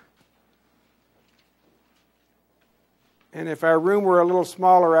 9. And if our room were a little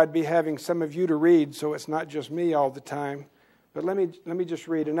smaller, I'd be having some of you to read, so it's not just me all the time. But let me just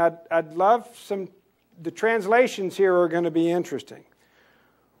read. And I'd love the translations here are going to be interesting.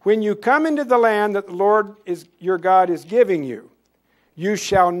 When you come into the land that the Lord your God is giving you, you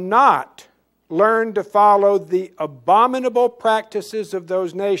shall not learn to follow the abominable practices of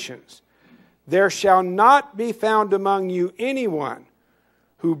those nations. There shall not be found among you anyone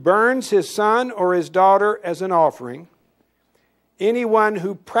who burns his son or his daughter as an offering, anyone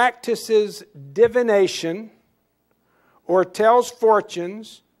who practices divination or tells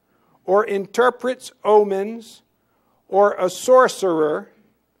fortunes or interprets omens or a sorcerer,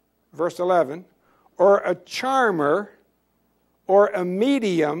 verse 11, or a charmer or a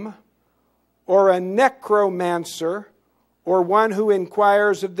medium or a necromancer or one who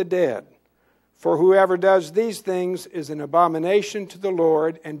inquires of the dead. For whoever does these things is an abomination to the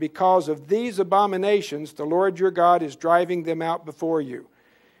Lord, and because of these abominations, the Lord your God is driving them out before you.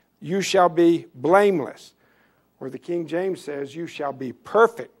 You shall be blameless. Or the King James says, you shall be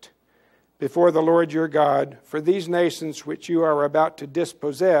perfect before the Lord your God. For these nations which you are about to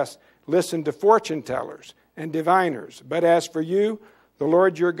dispossess, listen to fortune tellers and diviners. But as for you, the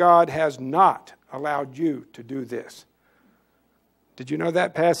Lord your God has not allowed you to do this. Did you know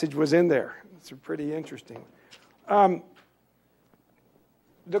that passage was in there? It's pretty interesting. The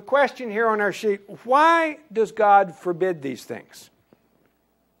question here on our sheet, why does God forbid these things?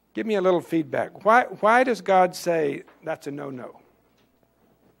 Give me a little feedback. Why does God say that's a no-no?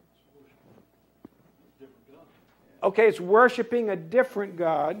 Okay, it's worshiping a different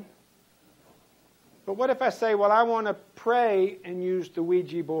God. But what if I say, well, I want to pray and use the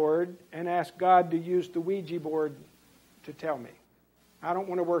Ouija board and ask God to use the Ouija board to tell me? I don't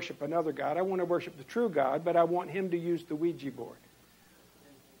want to worship another God. I want to worship the true God, but I want him to use the Ouija board.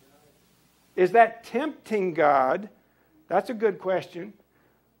 Is that tempting God? That's a good question.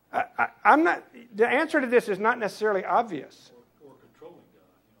 I'm not. The answer to this is not necessarily obvious. Or controlling God.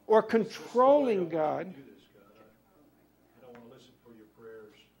 Or controlling God. Do this, God. I don't want to listen for your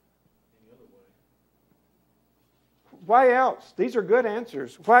prayers any other way. Why else? These are good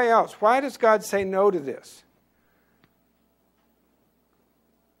answers. Why else? Why does God say no to this?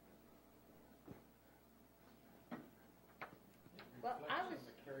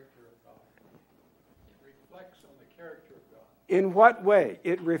 In what way?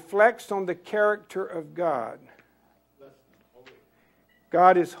 It reflects on the character of God.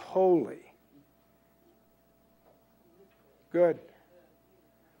 God is holy. Good. I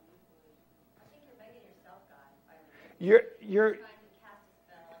think you're making yourself God. You're Trying to cast a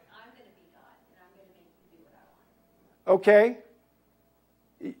spell, like I'm going to be God, and I'm going to make you do what I want. okay.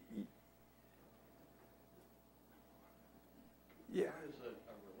 Yeah.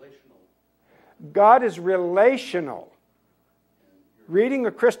 God is relational. Reading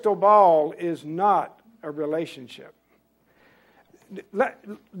a crystal ball is not a relationship.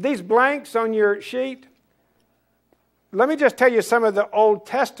 These blanks on your sheet, let me just tell you some of the Old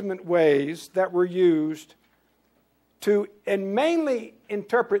Testament ways that were used to, and mainly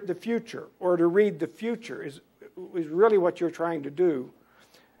interpret the future, or to read the future is really what you're trying to do.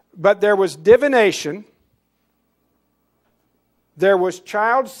 But there was divination, there was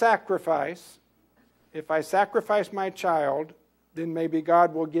child sacrifice. If I sacrifice my child, then maybe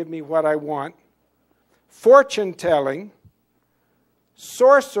God will give me what I want. Fortune telling,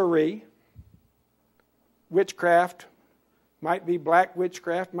 sorcery, witchcraft, might be black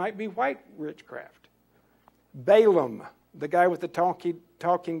witchcraft, might be white witchcraft. Balaam, the guy with the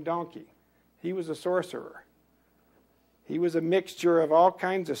talking donkey, he was a sorcerer. He was a mixture of all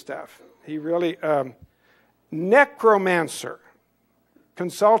kinds of stuff. He really, necromancer,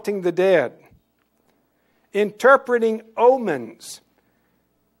 consulting the dead. Interpreting omens.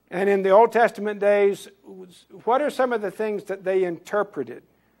 And in the Old Testament days, what are some of the things that they interpreted?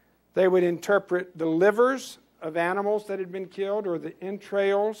 They would interpret the livers of animals that had been killed, or the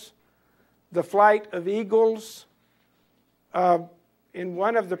entrails, the flight of eagles. In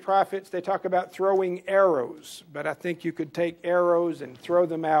one of the prophets, they talk about throwing arrows, but I think you could take arrows and throw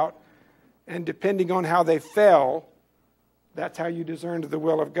them out. And depending on how they fell, that's how you discern the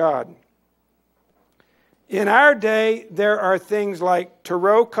will of God. In our day, there are things like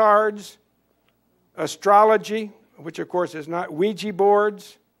tarot cards, astrology, which of course is not, Ouija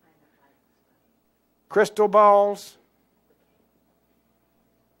boards, crystal balls.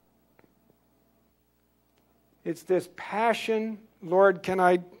 It's this passion, Lord,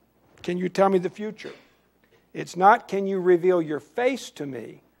 can you tell me the future? It's not, can you reveal your face to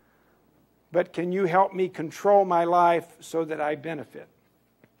me, but can you help me control my life so that I benefit?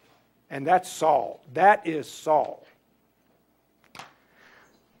 And that's Saul. That is Saul.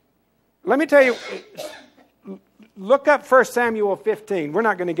 Let me tell you, look up 1 Samuel 15. We're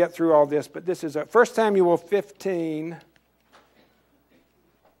not going to get through all this, but this is 1 Samuel 15.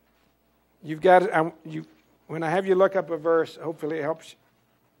 You've got when I have you look up a verse, hopefully it helps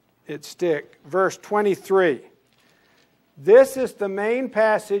it stick. Verse 23. This is the main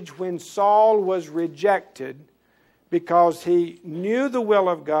passage when Saul was rejected because he knew the will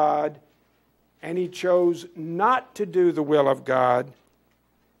of God and he chose not to do the will of God.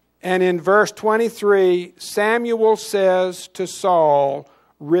 And in verse 23, Samuel says to Saul,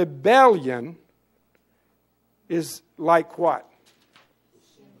 rebellion is like what?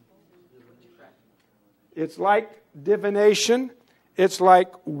 It's like divination. It's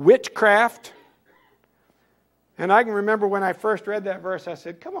like witchcraft. And I can remember when I first read that verse, I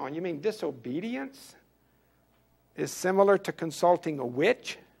said, come on, you mean disobedience is similar to consulting a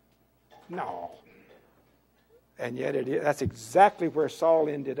witch? No. And yet that's exactly where Saul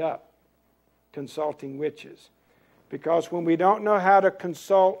ended up, consulting witches. Because when we don't know how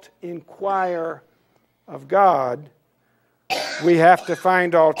to inquire of God, we have to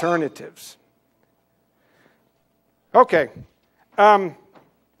find alternatives. Okay.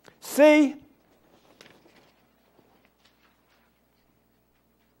 C.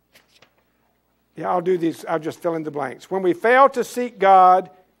 Yeah, I'll do these. I'll just fill in the blanks. When we fail to seek God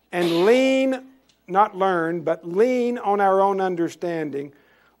and not learn, but lean on our own understanding,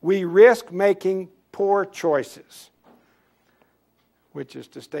 we risk making poor choices, which is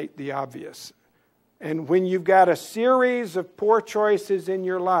to state the obvious. And when you've got a series of poor choices in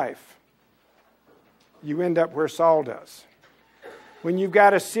your life, you end up where Saul does. When you've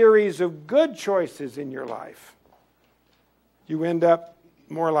got a series of good choices in your life, you end up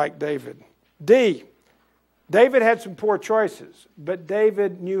more like David. D. David had some poor choices, but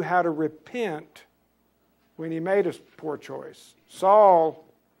David knew how to repent when he made a poor choice. Saul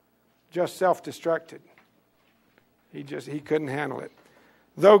just self-destructed. He couldn't handle it.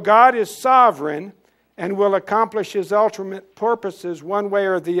 Though God is sovereign and will accomplish his ultimate purposes one way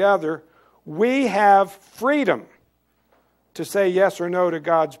or the other, we have freedom to say yes or no to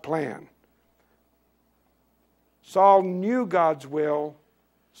God's plan. Saul knew God's will.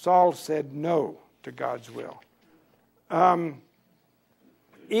 Saul said no to God's will.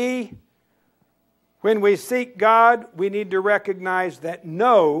 E, when we seek God, we need to recognize that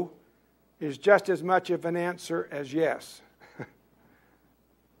no is just as much of an answer as yes.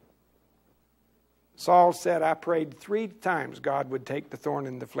 Saul said, I prayed 3 times God would take the thorn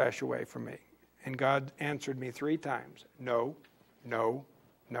in the flesh away from me. And God answered me 3 times. No, no,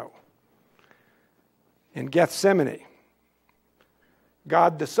 no. In Gethsemane,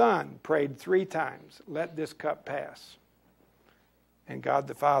 God the Son prayed 3 times, let this cup pass. And God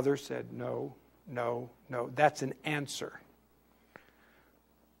the Father said, no, no, no. That's an answer.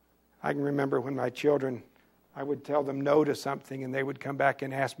 I can remember when my children, I would tell them no to something and they would come back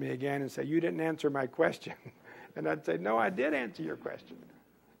and ask me again and say, you didn't answer my question. And I'd say, no, I did answer your question.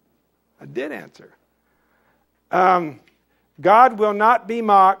 I did answer. God will not be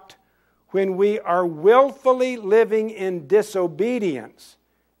mocked when we are willfully living in disobedience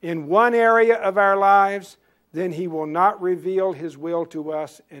in one area of our lives. Then he will not reveal his will to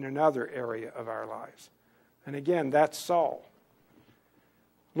us in another area of our lives. And again, that's Saul.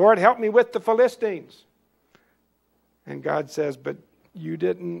 Lord, help me with the Philistines. And God says, but you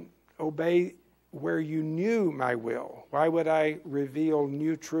didn't obey where you knew my will. Why would I reveal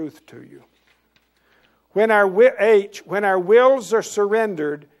new truth to you? When our wills are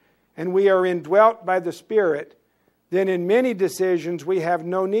surrendered and we are indwelt by the Spirit, then in many decisions we have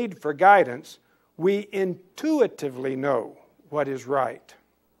no need for guidance. We intuitively know what is right.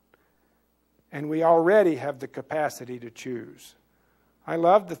 And we already have the capacity to choose. I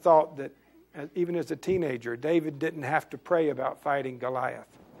love the thought that even as a teenager, David didn't have to pray about fighting Goliath.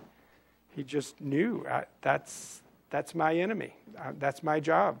 He just knew, that's my enemy. That's my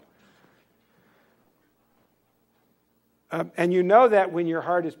job. And you know that when your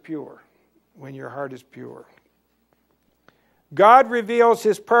heart is pure. When your heart is pure. God reveals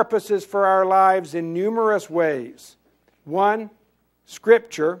His purposes for our lives in numerous ways. One,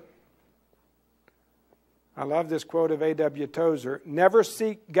 Scripture. I love this quote of A.W. Tozer. Never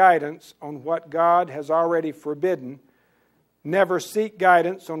seek guidance on what God has already forbidden. Never seek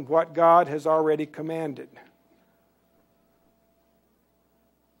guidance on what God has already commanded.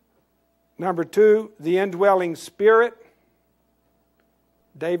 Number two, the indwelling Spirit.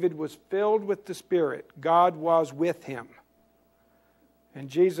 David was filled with the Spirit. God was with him. And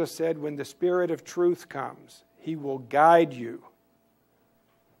Jesus said, when the Spirit of truth comes, He will guide you.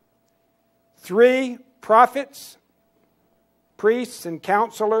 Three, prophets, priests, and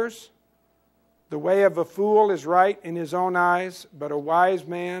counselors. The way of a fool is right in his own eyes, but a wise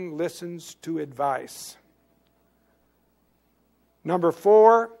man listens to advice. Number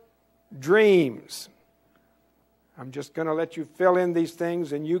four, dreams. I'm just going to let you fill in these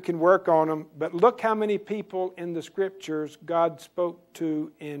things and you can work on them. But look how many people in the Scriptures God spoke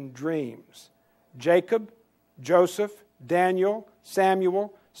to in dreams. Jacob, Joseph, Daniel,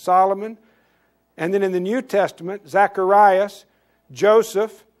 Samuel, Solomon. And then in the New Testament, Zacharias,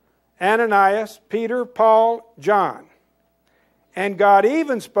 Joseph, Ananias, Peter, Paul, John. And God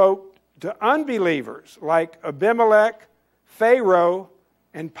even spoke to unbelievers like Abimelech, Pharaoh,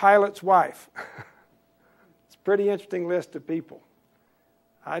 and Pilate's wife. It's a pretty interesting list of people.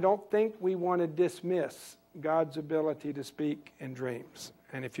 I don't think we want to dismiss God's ability to speak in dreams.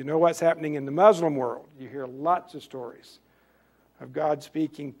 And if you know what's happening in the Muslim world, you hear lots of stories of God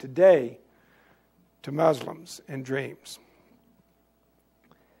speaking today to Muslims in dreams.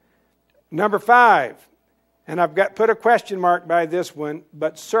 Number five, and I've put a question mark by this one,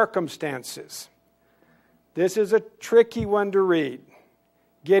 but circumstances. This is a tricky one to read.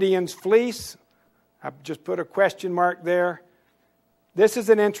 Gideon's fleece, I've just put a question mark there. This is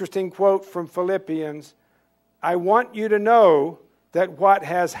an interesting quote from Philippians. I want you to know that what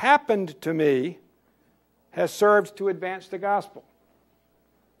has happened to me has served to advance the gospel.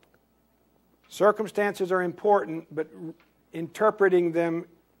 Circumstances are important, but interpreting them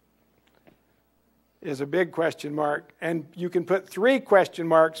is a big question mark. And you can put 3 question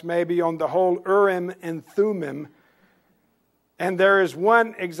marks maybe on the whole Urim and Thummim. And there is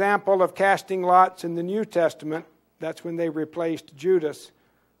one example of casting lots in the New Testament. That's when they replaced Judas.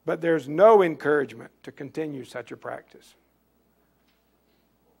 But there's no encouragement to continue such a practice.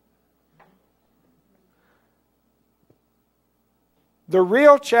 The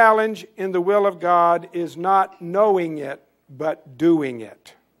real challenge in the will of God is not knowing it, but doing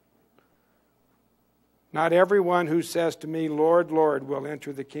it. Not everyone who says to me, Lord, Lord, will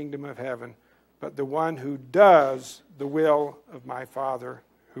enter the kingdom of heaven, but the one who does the will of my Father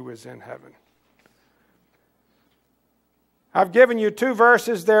who is in heaven. I've given you 2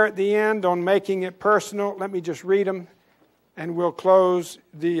 verses there at the end on making it personal. Let me just read them, and we'll close.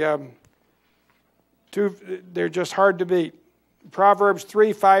 They're just hard to beat. Proverbs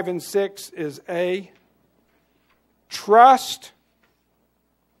 3, 5, and 6 is A. Trust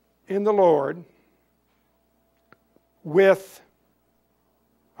in the Lord with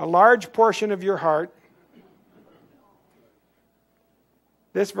a large portion of your heart.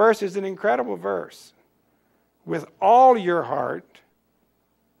 This verse is an incredible verse. With all your heart,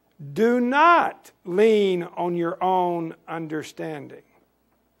 do not lean on your own understanding.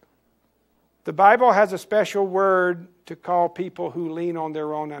 The Bible has a special word to call people who lean on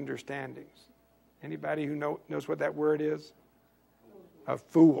their own understandings. Anybody who knows what that word is? A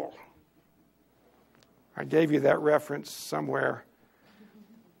fool. I gave you that reference somewhere.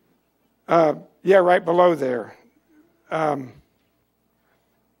 Right below there.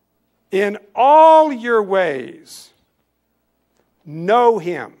 In all your ways, know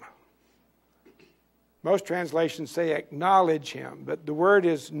Him. Most translations say acknowledge Him, but the word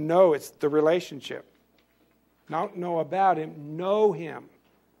is know. It's the relationship. Not know about Him, know Him.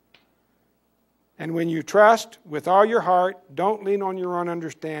 And when you trust with all your heart, don't lean on your own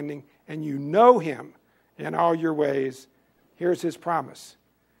understanding, and you know Him in all your ways, here's His promise.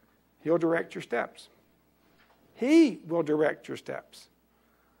 He'll direct your steps. He will direct your steps.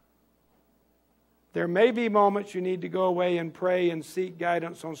 There may be moments you need to go away and pray and seek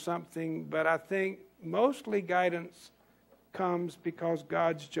guidance on something, but I think mostly guidance comes because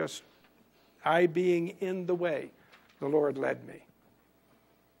God's just, I being in the way, the Lord led me.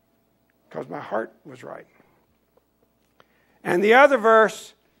 Because my heart was right. And the other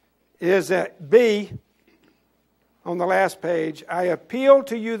verse is at B on the last page. I appeal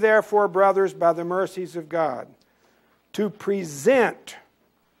to you, therefore, brothers, by the mercies of God, to present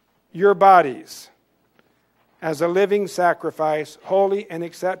your bodies as a living sacrifice, holy and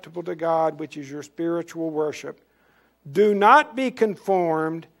acceptable to God, which is your spiritual worship. Do not be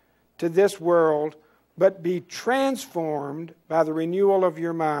conformed to this world, but be transformed by the renewal of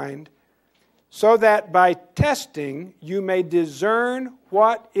your mind, so that by testing you may discern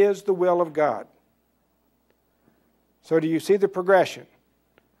what is the will of God. So do you see the progression?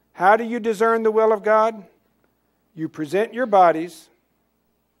 How do you discern the will of God? You present your bodies.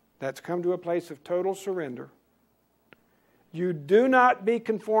 That's come to a place of total surrender. You do not be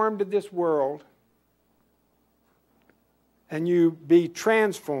conformed to this world, and you be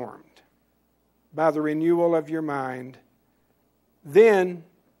transformed by the renewal of your mind. Then,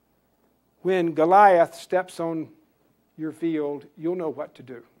 when Goliath steps on your field, you'll know what to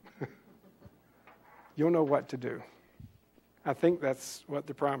do. You'll know what to do. I think that's what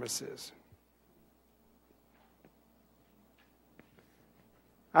the promise is.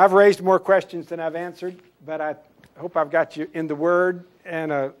 I've raised more questions than I've answered, but I hope I've got you in the Word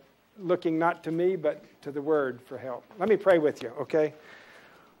and looking not to me, but to the Word for help. Let me pray with you, okay?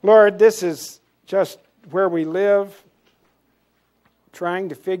 Lord, this is just where we live, trying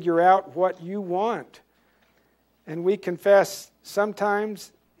to figure out what you want. And we confess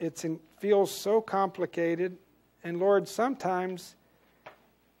sometimes it feels so complicated. And Lord, sometimes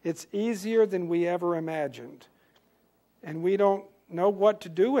it's easier than we ever imagined. And we don't know what to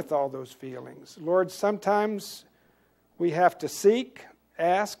do with all those feelings. Lord, sometimes we have to seek,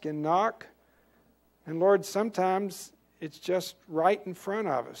 ask, and knock. And Lord, sometimes it's just right in front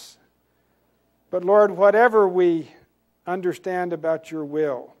of us. But Lord, whatever we understand about your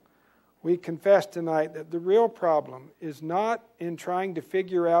will, we confess tonight that the real problem is not in trying to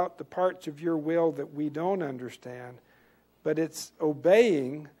figure out the parts of your will that we don't understand, but it's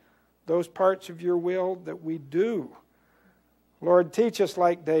obeying those parts of your will that we do. Lord, teach us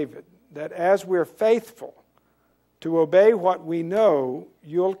like David, that as we're faithful to obey what we know,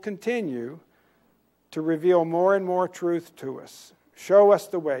 you'll continue to reveal more and more truth to us. Show us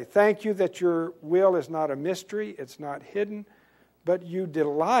the way. Thank you that your will is not a mystery, it's not hidden, but you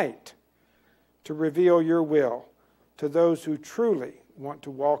delight to reveal your will to those who truly want to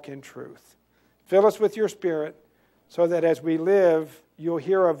walk in truth. Fill us with your Spirit so that as we live, you'll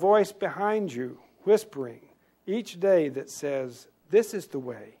hear a voice behind you whispering each day that says, this is the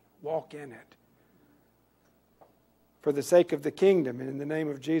way, walk in it. For the sake of the kingdom and in the name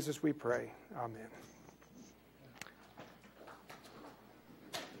of Jesus we pray. Amen.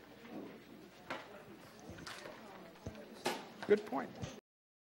 Good point.